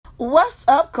What's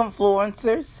up,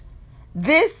 Confluencers?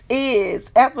 This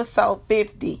is episode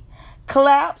 50.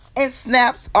 Claps and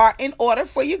snaps are in order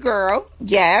for you, girl.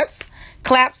 Yes,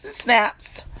 claps and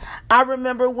snaps. I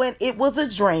remember when it was a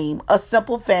dream, a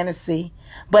simple fantasy,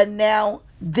 but now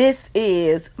this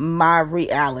is my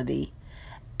reality.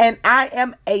 And I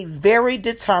am a very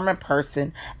determined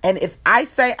person. And if I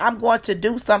say I'm going to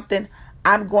do something,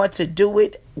 I'm going to do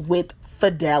it with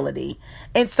fidelity.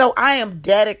 And so I am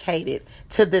dedicated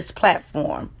to this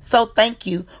platform. So thank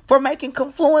you for making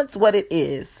Confluence what it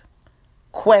is.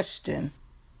 Question: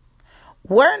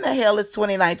 where in the hell is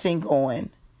 2019 going?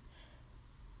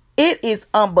 It is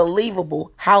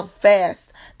unbelievable how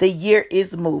fast the year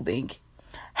is moving.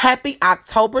 Happy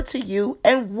October to you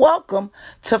and welcome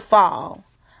to fall.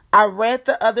 I read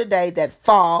the other day that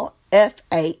fall,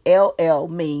 FALL,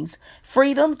 means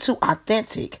freedom to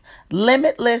authentic,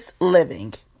 limitless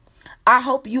living. I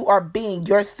hope you are being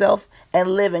yourself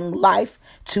and living life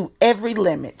to every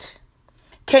limit.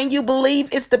 Can you believe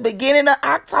it's the beginning of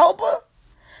October?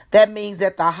 That means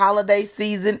that the holiday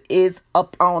season is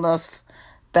upon us.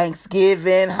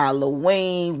 Thanksgiving,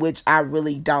 Halloween, which I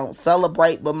really don't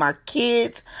celebrate, but my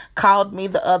kids called me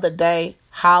the other day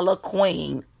Holla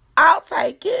Queen. I'll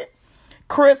take it.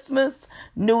 Christmas,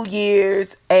 New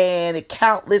Year's, and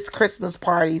countless Christmas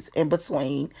parties in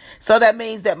between. So that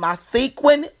means that my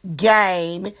sequin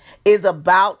game is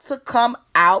about to come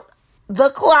out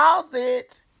the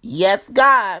closet. Yes,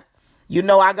 God. You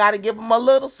know I got to give them a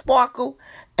little sparkle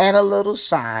and a little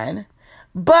shine.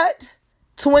 But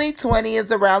 2020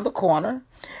 is around the corner.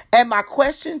 And my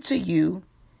question to you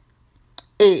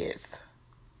is,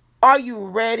 are you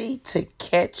ready to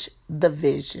catch the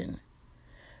vision?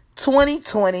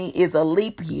 2020 is a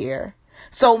leap year.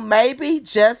 So maybe,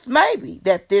 just maybe,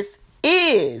 that this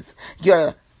is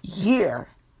your year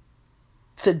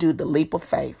to do the leap of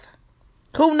faith.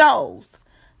 Who knows?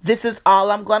 This is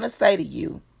all I'm going to say to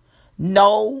you.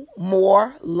 No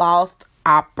more lost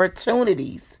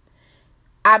opportunities.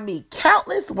 I meet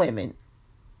countless women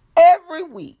every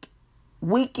week,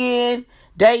 weekend,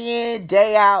 day in,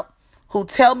 day out, who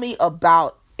tell me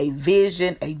about a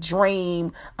vision, a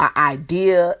dream, an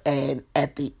idea, and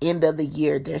at the end of the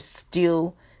year, they're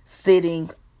still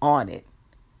sitting on it.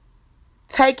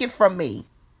 Take it from me.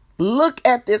 Look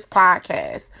at this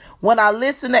podcast. When I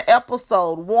listened to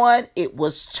episode 1, it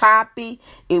was choppy.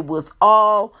 It was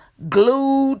all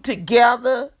glued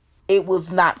together. It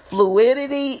was not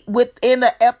fluidity within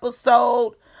the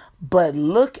episode. But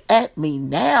look at me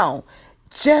now.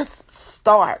 Just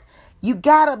start. You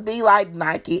gotta be like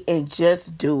Nike and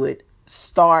just do it.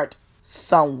 Start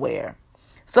somewhere.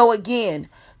 So again,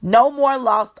 no more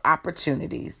lost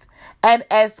opportunities. And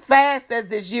as fast as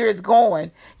this year is going,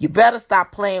 you better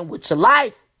stop playing with your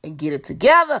life and get it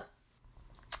together.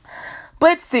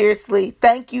 But seriously,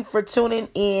 thank you for tuning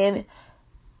in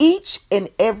each and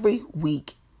every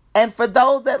week. And for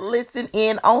those that listen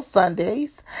in on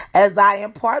Sundays, as I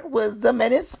impart wisdom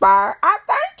and inspire, I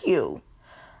thank you.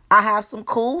 I have some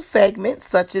cool segments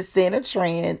such as Center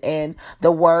Trend and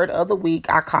the Word of the Week.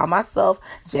 I call myself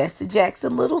Jesse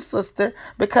Jackson Little Sister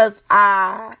because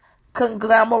I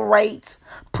conglomerate,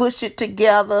 push it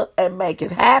together, and make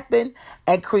it happen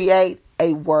and create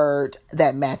a word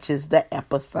that matches the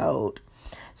episode.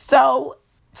 So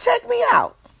check me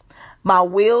out. My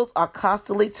wheels are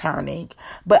constantly turning,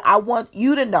 but I want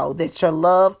you to know that your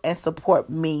love and support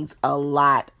means a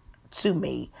lot to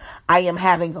me. I am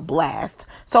having a blast.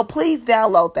 So please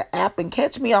download the app and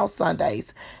catch me on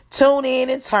Sundays. Tune in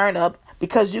and turn up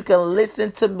because you can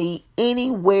listen to me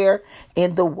anywhere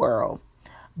in the world.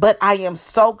 But I am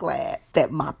so glad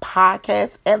that my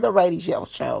podcast and the radio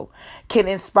show can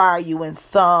inspire you in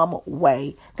some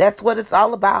way. That's what it's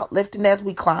all about, lifting as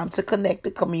we climb to connect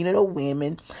a community of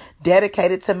women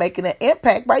dedicated to making an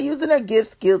impact by using their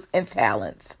gifts, skills, and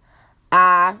talents.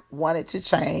 I wanted to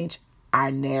change our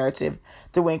narrative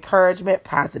through encouragement,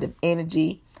 positive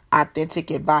energy, authentic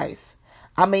advice.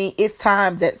 I mean, it's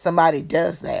time that somebody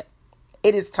does that.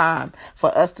 It is time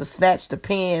for us to snatch the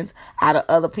pens out of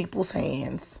other people's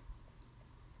hands.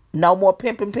 No more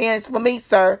pimping pens for me,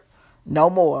 sir. No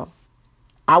more.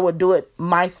 I will do it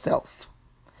myself.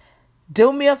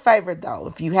 Do me a favor, though,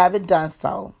 if you haven't done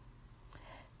so.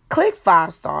 Click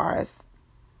 5 stars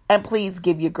and please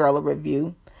give your girl a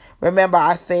review. Remember,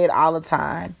 I say it all the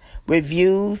time.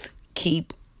 Reviews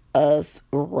keep us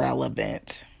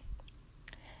relevant.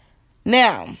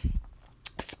 Now,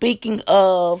 speaking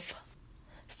of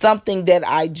something that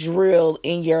I drill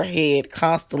in your head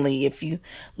constantly, if you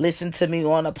listen to me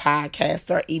on a podcast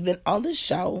or even on the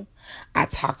show, I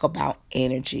talk about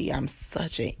energy. I'm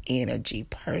such an energy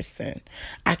person.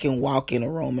 I can walk in a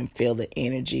room and feel the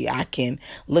energy. I can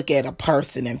look at a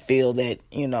person and feel that,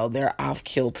 they're off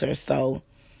kilter. So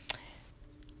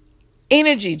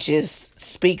energy just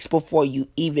speaks before you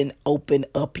even open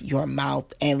up your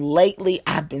mouth. And lately,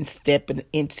 I've been stepping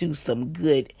into some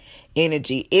good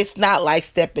energy. It's not like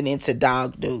stepping into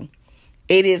dog do.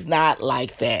 It is not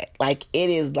like that. Like, it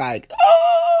is like,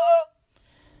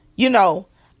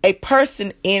 a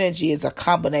person energy is a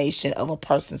combination of a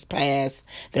person's past,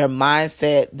 their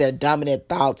mindset, their dominant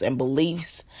thoughts and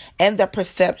beliefs, and their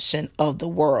perception of the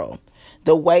world.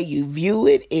 The way you view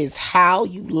it is how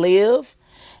you live.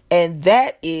 And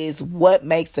that is what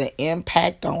makes an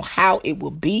impact on how it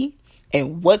will be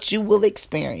and what you will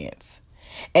experience.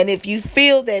 And if you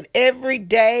feel that every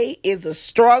day is a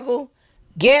struggle,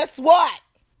 guess what?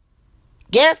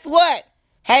 Guess what?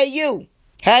 Hey, you.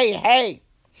 Hey.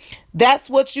 That's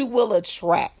what you will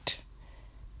attract.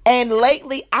 And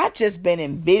lately, I've just been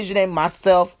envisioning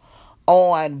myself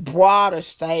on broader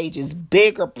stages,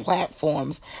 bigger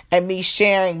platforms, and me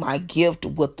sharing my gift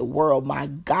with the world, my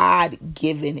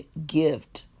God-given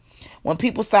gift. When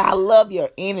people say, I love your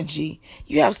energy,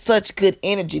 you have such good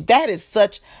energy, that is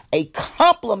such a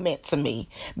compliment to me,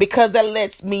 because that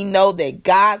lets me know that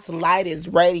God's light is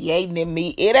radiating in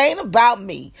me. It ain't about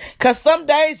me. Because some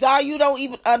days, y'all, you don't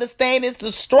even understand it's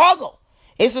the struggle.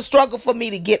 It's a struggle for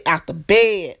me to get out the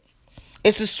bed.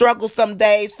 It's a struggle some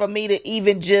days for me to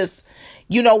even just,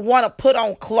 want to put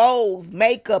on clothes,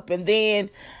 makeup, and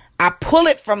then I pull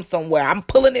it from somewhere. I'm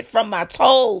pulling it from my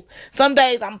toes. Some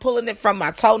days I'm pulling it from my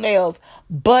toenails.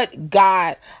 But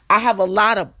God, I have a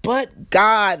lot of but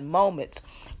God moments.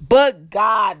 But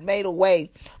God made a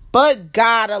way. But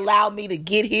God allowed me to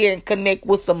get here and connect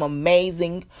with some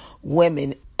amazing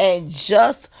women. And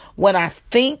just when I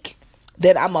think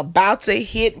that I'm about to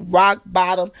hit rock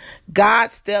bottom,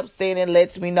 God steps in and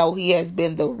lets me know he has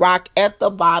been the rock at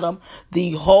the bottom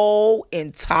the whole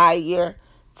entire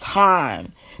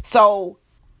time. So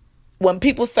when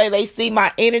people say they see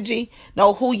my energy,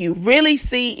 no, who you really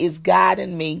see is God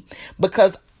in me,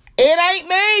 because it ain't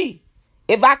me.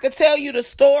 If I could tell you the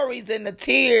stories and the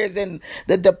tears and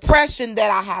the depression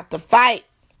that I have to fight,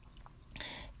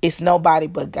 it's nobody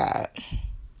but God.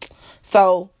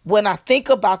 So when I think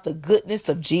about the goodness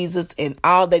of Jesus and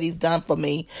all that he's done for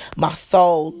me, my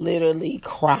soul literally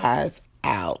cries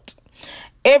out.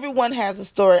 Everyone has a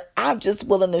story. I'm just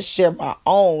willing to share my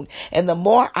own. And the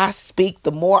more I speak,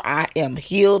 the more I am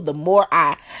healed. The more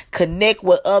I connect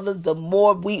with others, the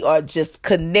more we are just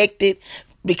connected,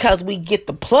 because we get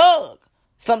the plug.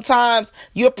 Sometimes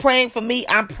you're praying for me,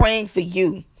 I'm praying for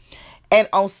you. And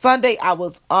on Sunday, I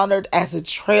was honored as a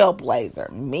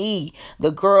trailblazer. Me,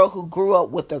 the girl who grew up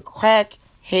with a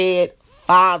crackhead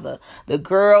father. The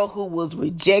girl who was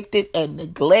rejected and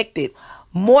neglected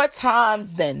more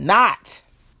times than not.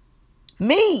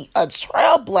 Me, a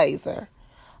trailblazer,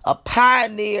 a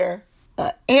pioneer,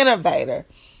 an innovator.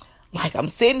 Like, I'm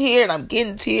sitting here and I'm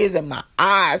getting tears in my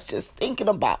eyes just thinking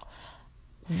about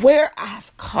where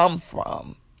I've come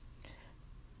from.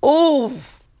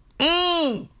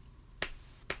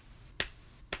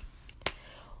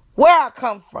 Where I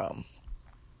come from.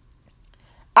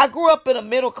 I grew up in a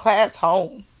middle class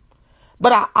home,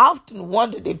 but I often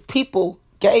wondered if people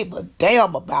gave a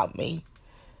damn about me.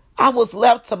 I was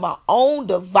left to my own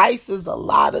devices a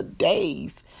lot of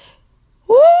days.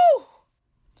 Woo!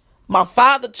 My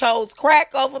father chose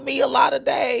crack over me a lot of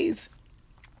days.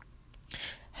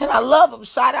 And I love them.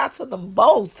 Shout out to them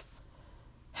both.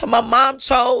 And my mom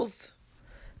chose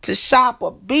to shop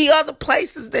or be other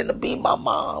places than to be my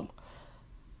mom.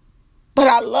 But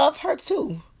I love her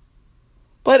too.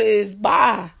 But it is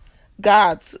by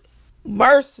God's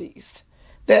mercies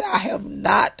that I have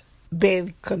not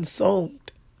been consumed.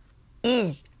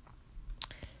 And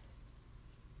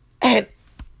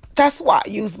that's why I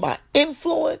use my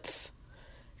influence.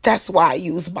 That's why I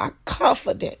use my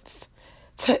confidence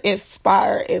to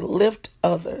inspire and lift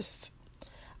others.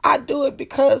 I do it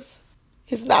because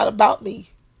it's not about me.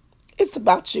 It's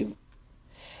about you.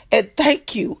 And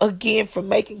thank you again for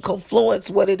making Confluence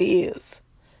what it is.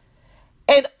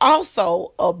 And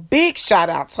also a big shout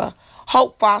out to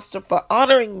Hope Foster for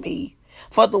honoring me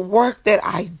for the work that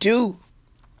I do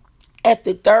at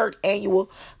the 3rd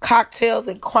annual Cocktails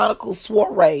and Chronicles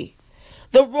soiree.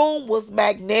 The room was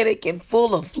magnetic and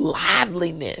full of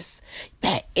liveliness,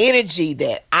 that energy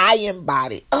that I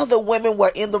embodied. Other women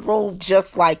were in the room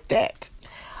just like that.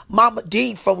 Mama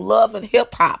D from Love and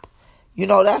Hip Hop.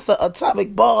 That's an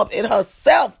atomic bomb in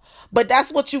herself. But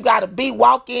that's what you got to be.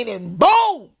 Walk in and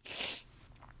boom.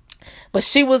 But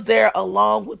she was there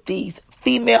along with these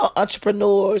female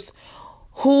entrepreneurs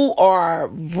who are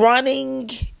running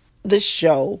the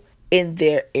show in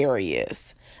their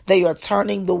areas. They are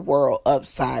turning the world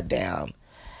upside down.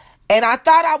 And I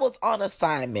thought I was on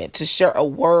assignment to share a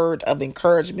word of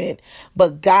encouragement,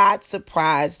 but God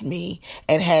surprised me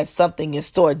and has something in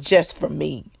store just for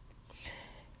me.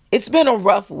 It's been a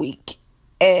rough week,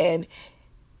 and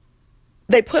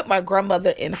they put my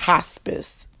grandmother in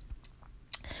hospice.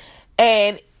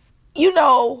 And,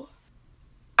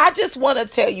 I just want to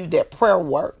tell you that prayer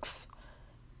works.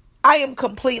 I am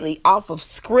completely off of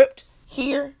script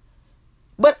here,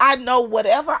 but I know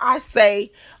whatever I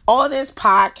say on this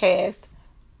podcast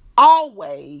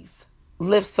always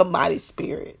lifts somebody's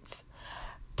spirits.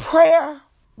 Prayer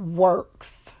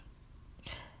works.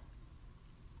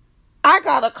 I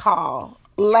got a call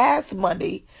last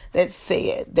Monday that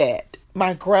said that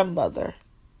my grandmother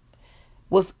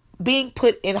was being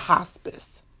put in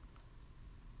hospice.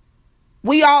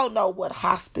 We all know what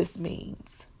hospice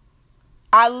means.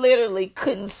 I literally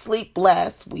couldn't sleep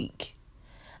last week.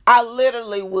 I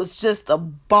literally was just a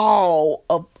ball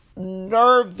of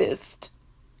nervous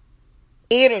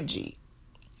energy,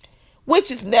 which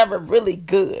is never really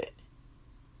good.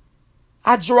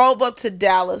 I drove up to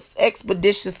Dallas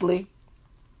expeditiously,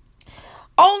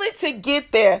 only to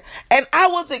get there, and I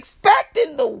was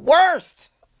expecting the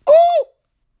worst. Ooh!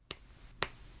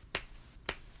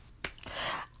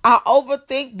 I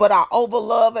overthink, but I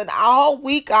overlove, and all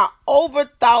week I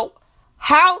overthought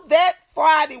how that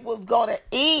Friday was going to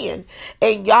end.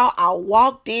 And y'all, I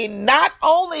walked in not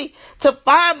only to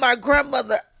find my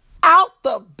grandmother out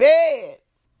the bed,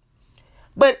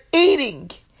 but eating.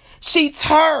 She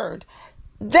turned.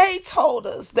 They told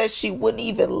us that she wouldn't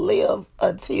even live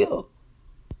until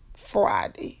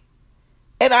Friday.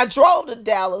 And I drove to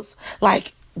Dallas,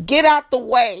 like, get out the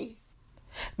way,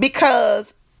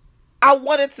 because I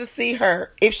wanted to see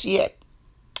her if she had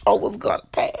or was going to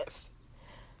pass.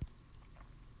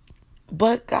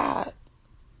 But God,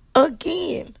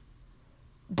 again,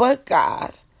 but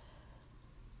God.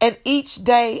 And each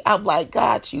day I'm like,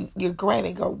 God, you're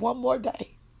granting her one more day,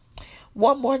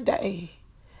 one more day,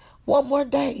 one more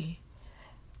day.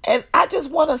 And I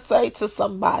just want to say to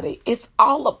somebody, it's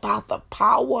all about the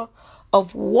power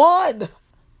of one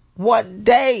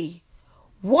day,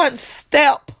 one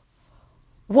step,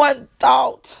 one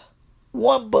thought,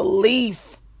 one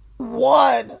belief,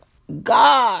 one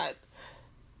God.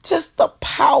 Just the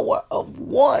power of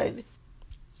one.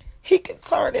 He can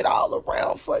turn it all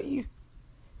around for you.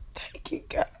 Thank you,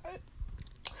 God.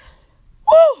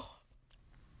 Woo!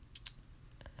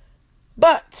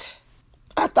 But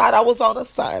I thought I was on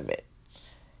assignment.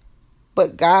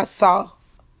 But God saw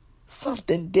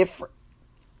something different.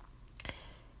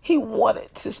 He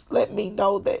wanted to let me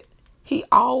know that He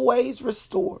always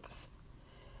restores.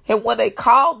 And when they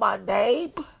called my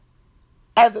name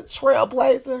as a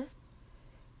trailblazer,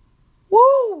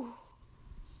 woo,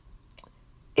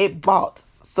 it brought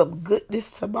some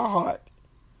goodness to my heart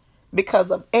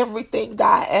because of everything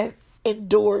that I had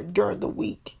endured during the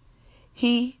week.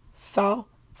 He saw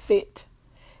fit.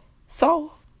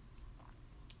 So,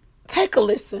 take a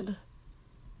listen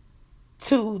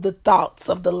to the thoughts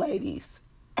of the ladies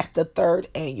at the 3rd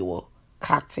annual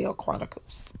Cocktail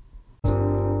Chronicles.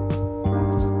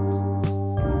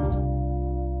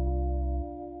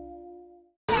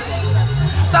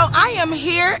 So I am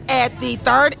here at the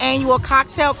 3rd annual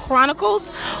Cocktail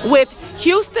Chronicles with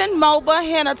Houston Mobile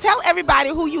Henna. Tell everybody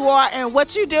who you are and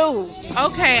what you do.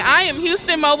 Okay, I am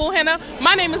Houston Mobile Henna.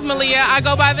 My name is Malia. I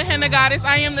go by the Henna Goddess.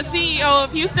 I am the CEO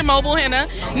of Houston Mobile Henna.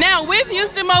 Now with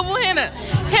Houston Mobile Henna,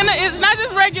 henna is not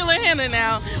just regular henna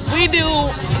now. We do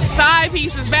side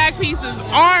pieces, back pieces,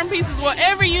 arm pieces,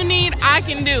 whatever you need, I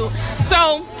can do.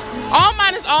 So all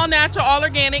mine is all natural, all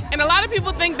organic, and a lot of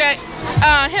people think that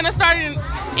henna started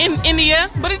in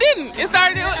India, but it didn't. It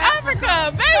started in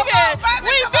Africa, baby.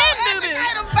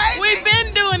 We've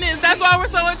been doing this. That's why we're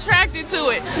so attracted to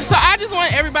it. So I just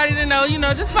want everybody to know,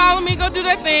 just follow me, go do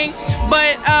that thing.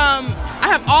 But I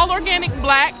have all organic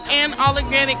black and all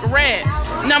organic red.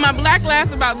 Now my black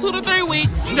lasts about 2 to 3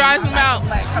 weeks, dries in about,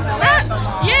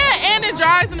 and it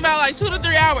dries in about like 2 to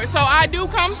 3 hours. So I do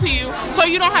come to you, so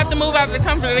you don't have to move out of the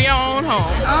comfort of your own home.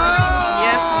 Oh.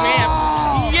 Yes,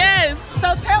 ma'am. Yes.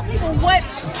 So tell people what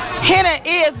henna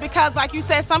is, because like you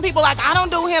said, some people like, I don't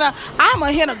do henna. I'm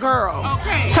a henna girl.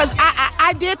 Okay. Because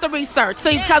I did the research.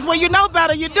 See, because when you know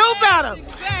better, you do better.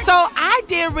 Exactly. So I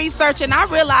did research and I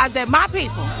realized that my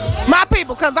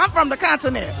people, because I'm from the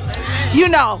continent,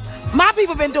 my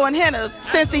people been doing henna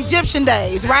since Egyptian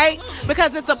days, right?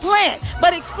 Because it's a plant.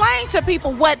 But explain to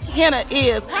people what henna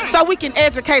is so we can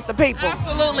educate the people.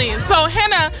 Absolutely. So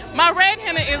henna, my red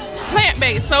henna is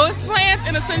plant-based. So it's plants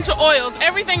and essential oils,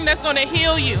 everything that's going to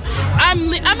heal you. I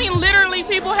mean, literally,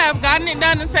 people have gotten it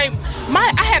done and say,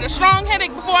 I had a strong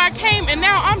headache before I came, and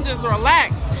now I'm just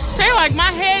relaxed. They're like,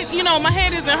 my head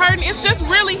isn't hurting. It's just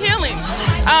really healing.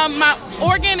 My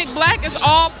organic black is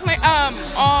all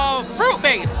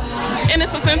fruit-based, and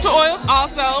it's essential oils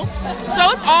also.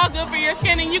 So it's all good for your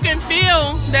skin, and you can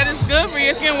feel that it's good for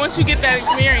your skin once you get that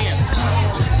experience.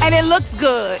 And it looks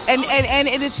good, and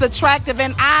it is attractive.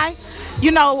 And I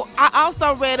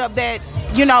also read up that,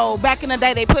 back in the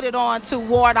day they put it on to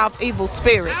ward off evil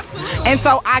spirits. Absolutely. And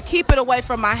so I keep it away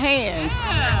from my hands.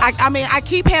 Yeah. I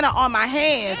keep henna on my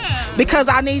hands because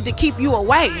I need to keep you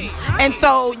away. Right. And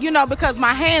so, because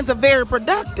my hands are very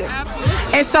productive.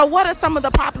 Absolutely. And so what are some of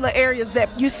the popular areas that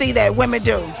you see that women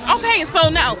do? Okay, so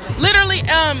now, literally,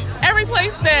 every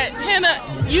place that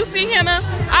you see henna,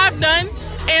 I've done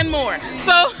and more.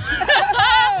 So,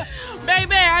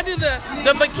 baby, I do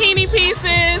the bikini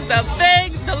pieces, the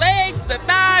legs, the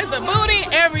thighs, the booty,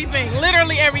 everything,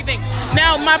 literally everything.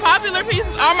 Now, my popular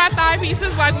pieces are my thigh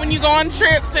pieces, like when you go on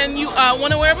trips and you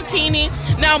want to wear a bikini.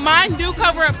 Now, mine do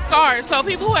cover up scars. So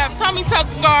people who have tummy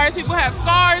tuck scars, people who have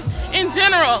scars in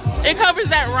general, it covers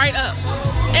that right up.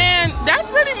 And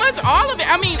that's pretty much all of it.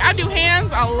 I mean, I do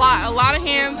hands a lot of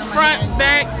hands, front,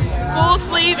 back, full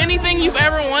sleeve, anything you've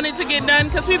ever wanted to get done,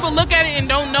 because people look at it and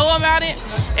don't know about it,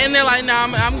 and they're like, nah,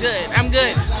 I'm good.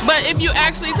 But if you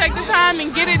actually take the time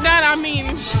and get it done, I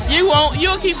mean,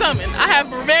 you'll keep coming. I have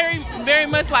very, very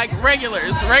much like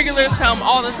regulars come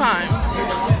all the time.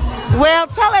 Well,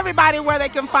 tell everybody where they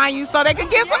can find you so they can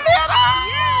get some henna.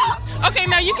 Okay,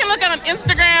 now you can look on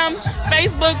Instagram,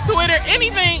 Facebook, Twitter,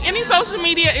 anything, any social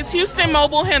media. It's Houston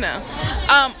Mobile Henna.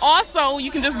 Also, you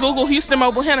can just Google Houston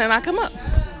Mobile Henna and I come up.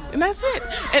 And that's it.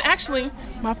 And actually,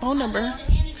 my phone number is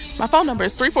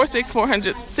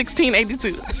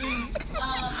 346-400-1682.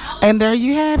 And there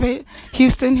you have it.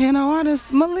 Houston henna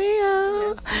artist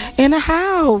Malia in the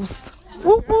house.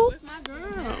 Whoop, whoop. With my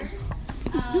girl.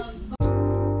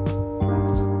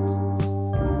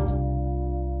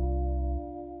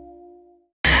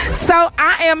 So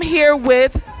I am here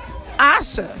with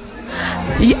Asha.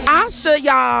 Asha,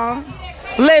 y'all,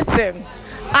 listen.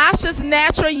 Asha's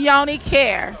Natural Yoni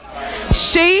Care.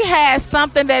 She has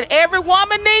something that every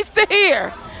woman needs to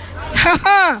hear.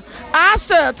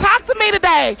 Asha, talk to me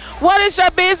today. What is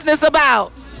your business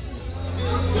about?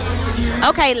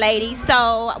 Okay, ladies,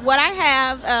 so what I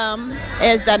have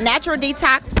is the natural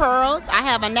detox pearls. I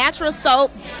have a natural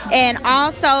soap and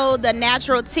also the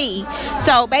natural tea.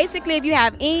 So basically, if you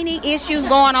have any issues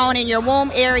going on in your womb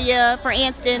area, for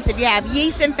instance, if you have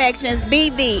yeast infections,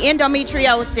 BV,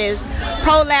 endometriosis,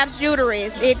 prolapsed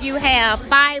uterus, if you have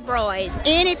fibroids,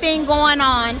 anything going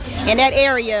on in that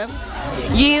area,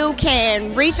 you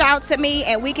can reach out to me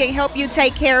and we can help you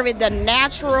take care of it the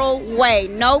natural way.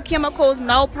 No chemicals,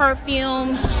 no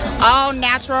perfumes, all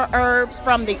natural herbs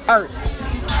from the earth.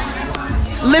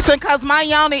 Listen, because my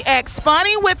yoni acts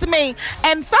funny with me,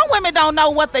 and some women don't know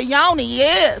what the yoni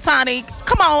is, honey.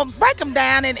 Come on, break them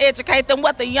down and educate them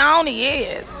what the yoni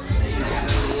is.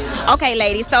 Okay,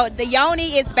 ladies, so the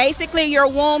yoni is basically your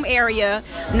womb area.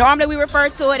 Normally we refer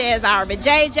to it as our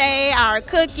vajayjay, our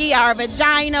cookie, our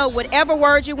vagina, whatever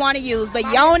word you want to use. But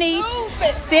yoni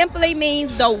simply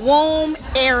means the womb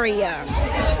area.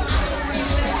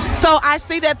 So I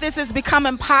see that this is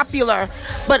becoming popular,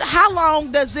 but how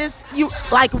long does this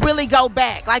really go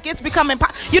back? Like, it's becoming,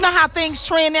 you know how things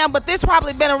trend now, but this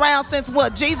probably been around since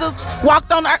what, Jesus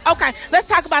walked on earth? Okay, let's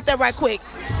talk about that right quick.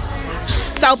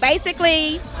 So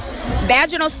basically,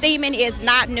 vaginal steaming is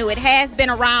not new. It has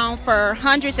been around for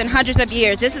hundreds and hundreds of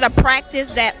years. This is a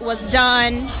practice that was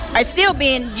done, or still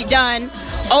being done,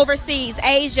 overseas,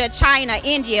 Asia, China,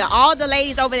 India, all the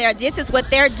ladies over there. This is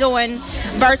what they're doing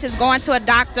versus going to a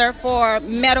doctor for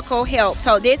medical help.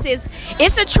 So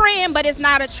it's a trend, but it's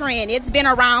not a trend. It's been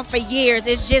around for years.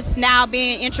 It's just now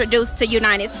being introduced to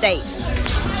United States.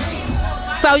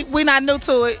 So we're not new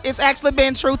to it. It's actually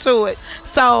been true to it.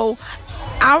 So,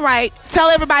 all right, tell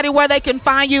everybody where they can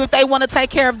find you if they want to take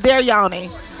care of their yoni.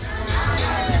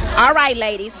 All right,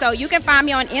 ladies. So you can find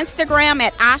me on Instagram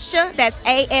at Asha. That's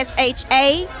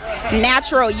ASHA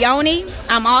Natural Yoni.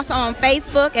 I'm also on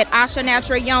Facebook at Asha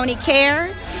Natural Yoni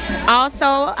Care. Also,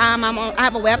 I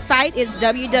have a website. It's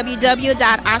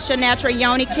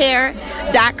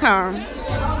www.ashanaturalyonicare.com.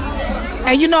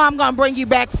 And you know I'm going to bring you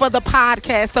back for the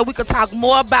podcast so we could talk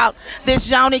more about this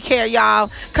yoni care, y'all,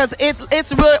 because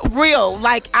it's real.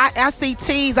 Like, I see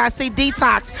teas, I see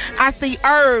detox, I see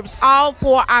herbs, all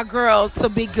for our girls to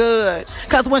be good.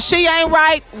 Because when she ain't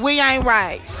right, we ain't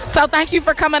right. So thank you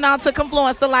for coming on to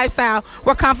Confluence the Lifestyle,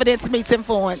 where confidence meets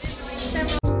influence.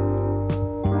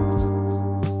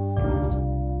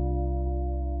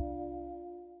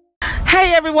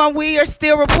 Hey everyone, we are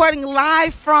still reporting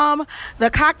live from the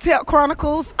Cocktail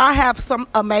Chronicles. I have some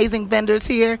amazing vendors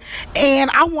here,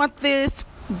 and I want this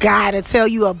guy to tell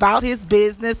you about his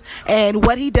business and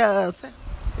what he does.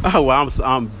 Oh, well,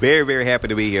 I'm very, very happy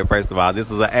to be here, first of all. This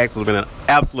has been an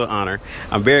absolute honor.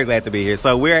 I'm very glad to be here.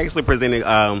 So we're actually presenting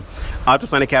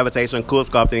ultrasonic cavitation, cool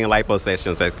sculpting, and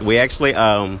liposuctions. We actually...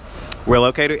 We're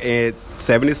located at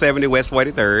 7070 West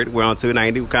 43rd. We're on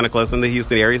 290. We're kind of close in the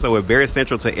Houston area, so we're very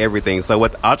central to everything. So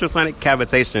with ultrasonic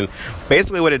cavitation,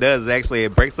 basically what it does is actually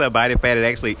it breaks up body fat. It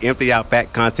actually empties out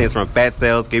fat contents from fat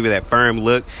cells, give you that firm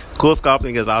look. Cool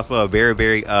sculpting is also a very,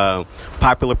 very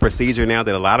popular procedure now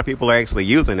that a lot of people are actually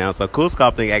using now. So cool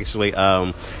sculpting actually,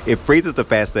 it freezes the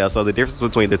fat cells. So the difference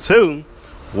between the two,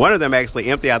 one of them actually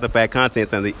empty out the fat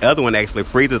contents and the other one actually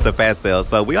freezes the fat cells.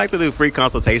 So we like to do free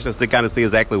consultations to kind of see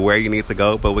exactly where you need to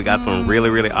go, but we got some really,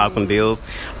 really awesome deals.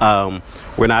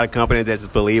 We're not a company that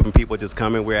just believe in people just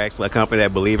coming. We're actually a company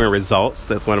that believe in results.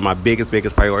 That's one of my biggest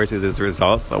priorities is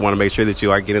results. I want to make sure that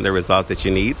you are getting the results that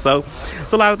you need. So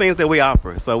it's a lot of things that we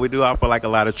offer. So we do offer like a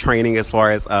lot of training as far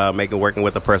as working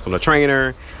with a personal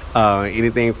trainer,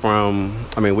 anything from,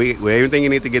 everything you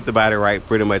need to get the body right,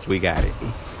 pretty much we got it.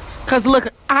 Because, look,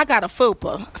 I got a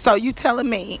FUPA. So you telling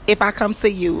me if I come see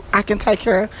you, I can take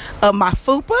care of my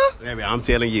FUPA? Baby, I'm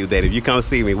telling you that if you come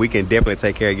see me, we can definitely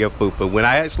take care of your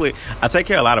FUPA. I take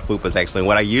care of a lot of FUPAs, actually. And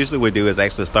what I usually would do is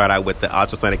actually start out with the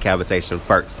ultrasonic cavitation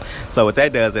first. So what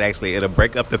that does, it'll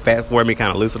break up the fat for me,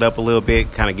 kind of loosen it up a little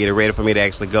bit, kind of get it ready for me to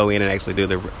actually go in and actually do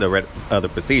the other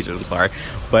procedures.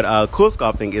 But cool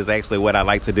sculpting is actually what I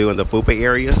like to do in the FUPA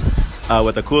areas.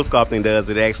 What the cool sculpting does,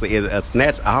 it actually is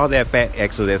snatch all that fat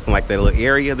actually that's in like that little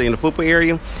area, in the FUPA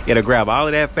area. It'll grab all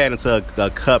of that fat into a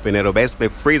cup and it'll basically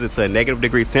freeze it to a negative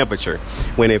degree temperature.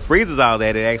 When it freezes all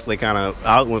that, it actually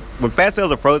when fat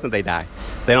cells are frozen, they die.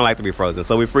 They don't like to be frozen.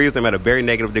 So we freeze them at a very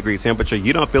negative degree temperature.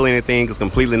 You don't feel anything. It's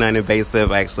completely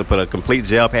non-invasive. I actually put a complete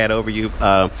gel pad over you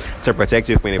to protect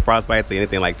you from any frostbites or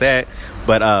anything like that.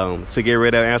 But to get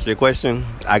rid of, answer your question,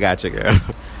 I got you, girl.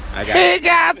 He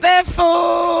got that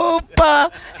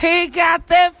FUPA. He got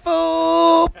that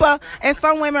FUPA. And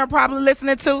some women are probably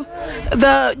listening to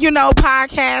the,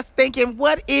 podcast thinking,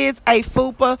 what is a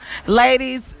FUPA?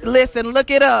 Ladies, listen, look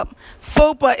it up.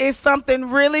 FUPA is something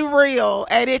really real,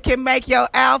 and it can make your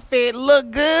outfit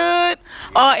look good,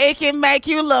 or it can make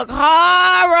you look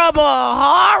horrible.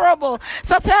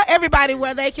 So tell everybody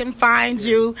where they can find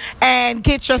you and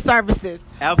get your services.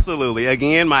 Absolutely.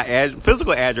 Again, my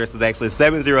physical address is actually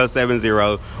 7070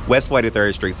 West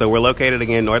 43rd Street. So we're located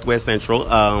again Northwest Central.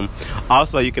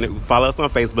 Also, you can follow us on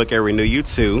Facebook at Renew You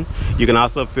 2. You can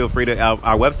also feel free to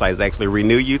our website is actually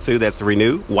Renew You 2. That's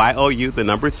Renew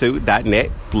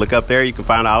YOU2.net. Look up there. You can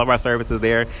find all of our services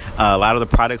there. A lot of the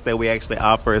products that we actually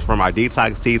offer is from our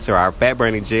detox tea to our fat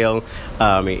burning gel.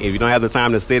 If you don't have the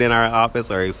time to sit in our office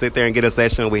or sit there and get a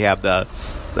session, we have the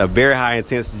very high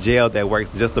intense gel that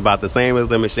works just about the same as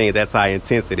the machine. That's how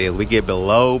intense it is. We get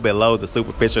below the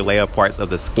superficial layer parts of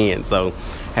the skin. So,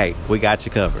 hey, we got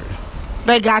you covered.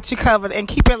 They got you covered. And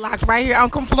keep it locked right here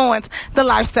on Confluence, the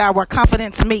lifestyle where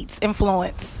confidence meets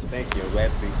influence. Thank you. I'm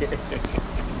glad to be here.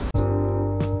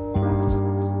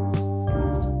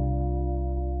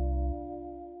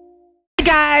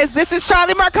 Guys, this is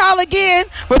Charlie Marcall again,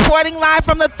 reporting live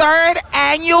from the 3rd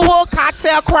annual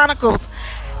Cocktail Chronicles.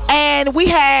 And we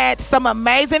had some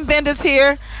amazing vendors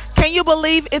here. Can you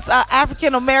believe it's an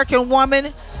African-American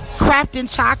woman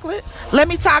crafting chocolate? Let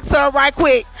me talk to her right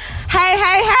quick. Hey.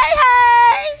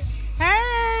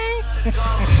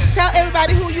 Tell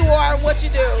everybody who you are and what you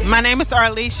do. My name is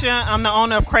Arlisha. I'm the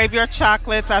owner of Crave Your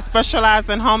Chocolates. I specialize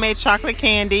in homemade chocolate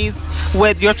candies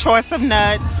with your choice of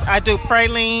nuts. I do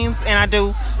pralines and I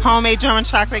do homemade German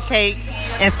chocolate cakes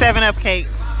and 7-Up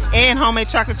cakes and homemade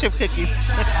chocolate chip cookies.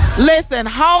 Listen,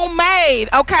 homemade,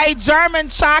 okay, German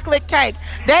chocolate cake.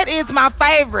 That is my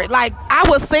favorite. Like, I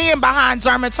was seeing behind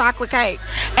German chocolate cake,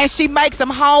 and she makes them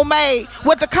homemade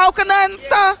with the coconut and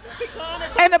stuff.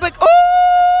 And the big, ooh,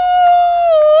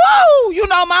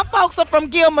 my folks are from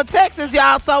Gilmer, Texas,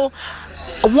 y'all. So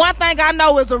one thing I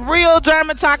know is a real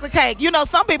German chocolate cake.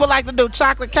 Some people like to do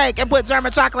chocolate cake and put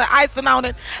German chocolate icing on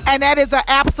it, and that is an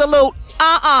absolute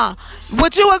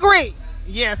Would you agree?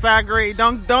 Yes, I agree.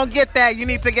 Don't get that. You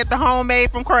need to get the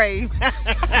homemade from Crave.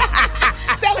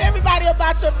 Tell everybody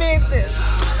about your business.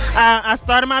 I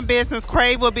started my business.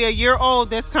 Crave will be a year old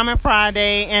this coming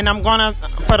Friday, and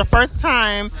for the first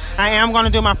time, I am gonna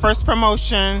do my first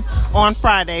promotion on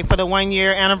Friday for the 1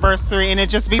 year anniversary, and it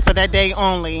just be for that day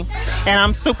only. And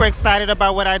I'm super excited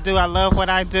about what I do. I love what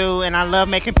I do, and I love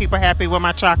making people happy with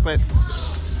my chocolates.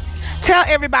 Tell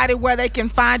everybody where they can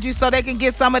find you so they can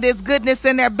get some of this goodness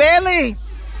in their belly.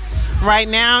 Right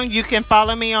now, you can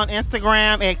follow me on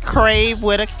Instagram at Crave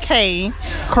with a K,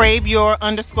 Crave Your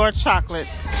 _chocolates.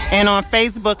 And on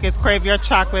Facebook, it's Crave Your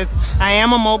Chocolates. I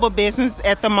am a mobile business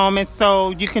at the moment,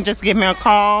 so you can just give me a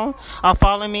call or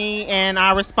follow me, and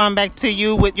I'll respond back to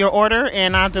you with your order,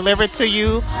 and I'll deliver it to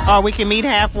you, or we can meet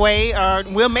halfway, or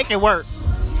we'll make it work.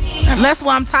 That's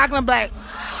what I'm talking about.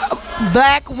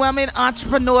 Black women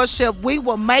entrepreneurship. We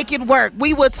will make it work.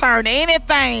 We will turn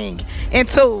anything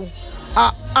into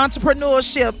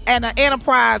entrepreneurship and an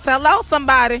enterprise. Hello,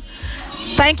 somebody.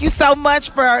 Thank you so much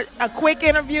for a quick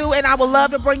interview, and I would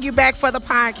love to bring you back for the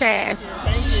podcast.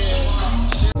 Thank you.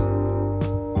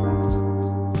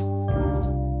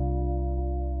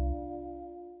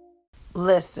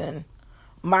 Listen,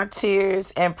 my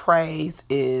tears and praise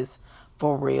is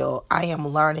for real. I am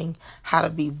learning how to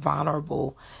be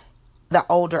vulnerable the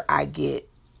older I get.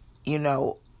 You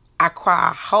know, I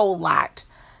cry a whole lot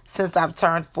since I've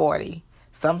turned 40.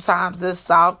 Sometimes it's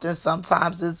soft and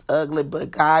sometimes it's ugly,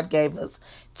 but God gave us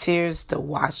tears to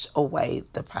wash away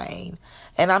the pain.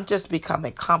 And I'm just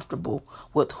becoming comfortable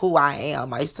with who I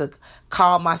am. I used to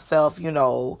call myself,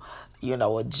 a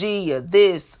G or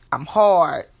this. I'm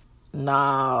hard.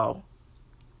 No.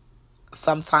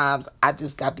 Sometimes I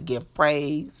just got to give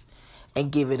praise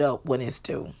and give it up when it's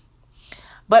due.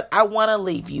 But I want to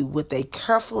leave you with a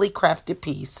carefully crafted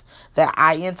piece that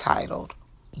I entitled,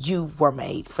 You Were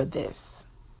Made for This.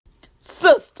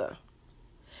 Sister,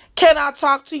 can I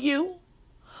talk to you?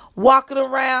 Walking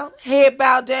around, head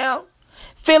bowed down,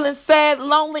 feeling sad,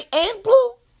 lonely, and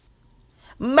blue?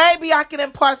 Maybe I can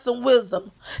impart some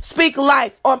wisdom, speak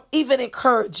life, or even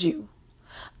encourage you.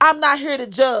 I'm not here to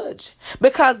judge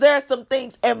because there are some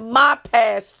things in my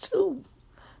past too.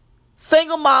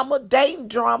 Single mama, dating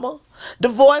drama,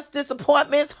 divorce,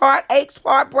 disappointments, heartaches,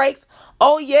 heartbreaks.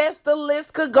 Oh yes, the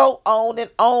list could go on and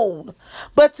on.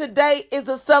 But today is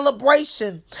a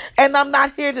celebration, and I'm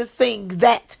not here to sing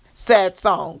that sad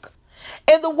song.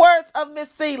 In the words of Miss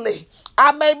Seeley,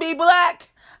 I may be black,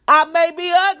 I may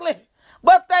be ugly,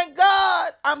 but thank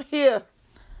God I'm here.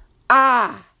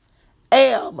 I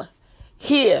am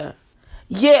here.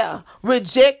 Yeah,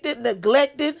 rejected,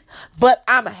 neglected, but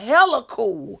I'm hella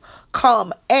cool,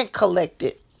 calm, and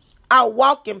collected. I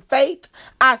walk in faith.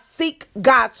 I seek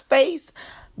God's face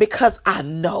because I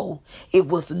know it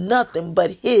was nothing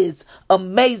but His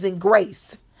amazing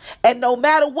grace. And no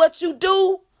matter what you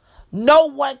do, no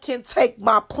one can take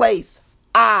my place.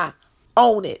 I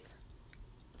own it.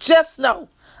 Just know,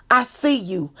 I see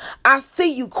you. I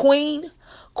see you, Queen.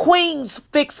 Queens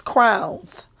fix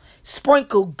crowns.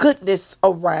 Sprinkle goodness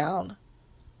around.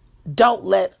 Don't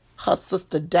let her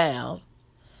sister down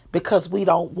because we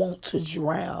don't want to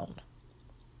drown.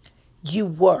 You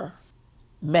were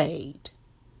made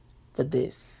for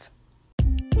this.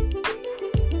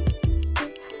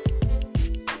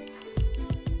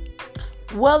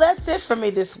 Well, that's it for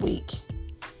me this week.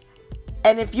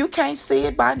 And if you can't see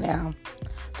it by now,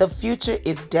 the future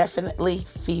is definitely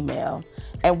female,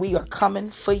 and we are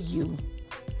coming for you.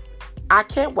 I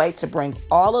can't wait to bring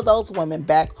all of those women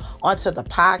back onto the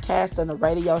podcast and the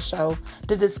radio show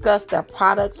to discuss their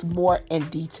products more in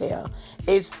detail,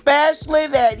 especially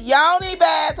that yoni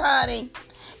bath, honey.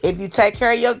 If you take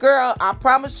care of your girl, I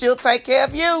promise she'll take care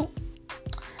of you.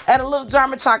 And a little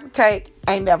German chocolate cake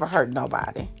ain't never hurt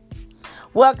nobody.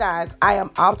 Well, guys, I am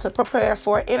out to prepare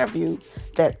for an interview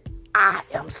that I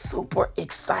am super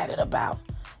excited about.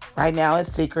 Right now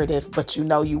it's secretive, but you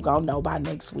gonna know by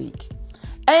next week.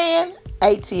 And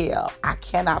ATL. I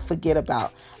cannot forget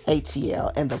about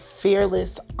ATL and the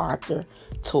Fearless Arthur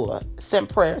Tour. Send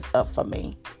prayers up for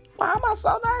me. Why am I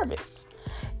so nervous?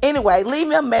 Anyway, leave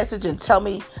me a message and tell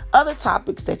me other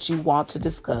topics that you want to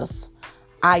discuss.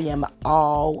 I am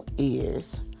all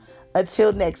ears.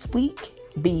 Until next week,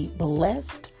 be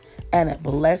blessed and a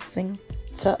blessing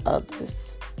to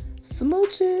others.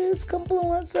 Smooches,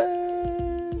 confluencers.